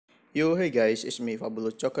Yo, hey guys, it's me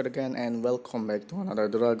Fabulous Joker again, and welcome back to another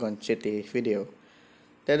Dragon City video.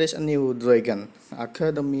 There is a new Dragon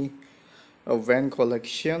Academy event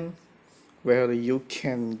collection where you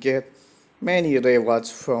can get many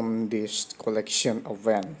rewards from this collection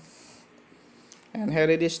event. And here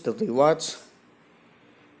it is, the rewards.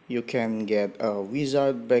 You can get a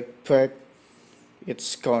wizard backpack. It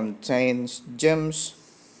contains gems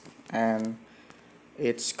and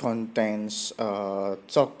it contains a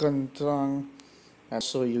token trunk, and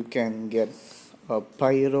so you can get a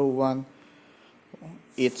pyro one.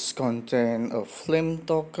 It contains a flame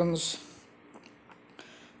tokens,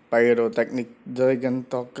 pyrotechnic dragon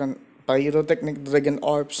token, pyrotechnic dragon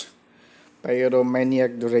orbs,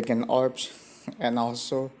 pyromaniac dragon orbs, and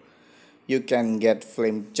also you can get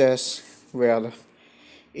flame chest where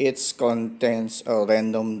it contains a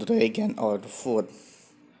random dragon or food.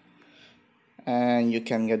 And you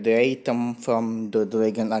can get the item from the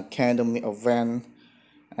Dragon Academy event.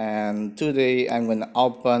 And today I'm gonna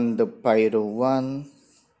open the Pyro 1.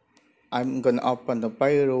 I'm gonna open the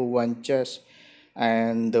Pyro 1 chest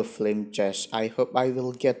and the Flame chest. I hope I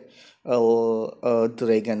will get a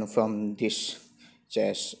dragon from this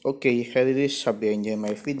chest. Okay, here it is. Hope you enjoy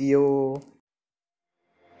my video.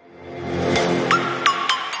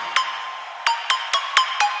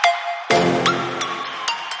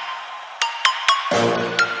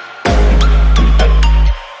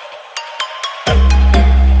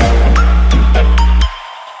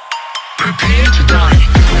 Prepare to die.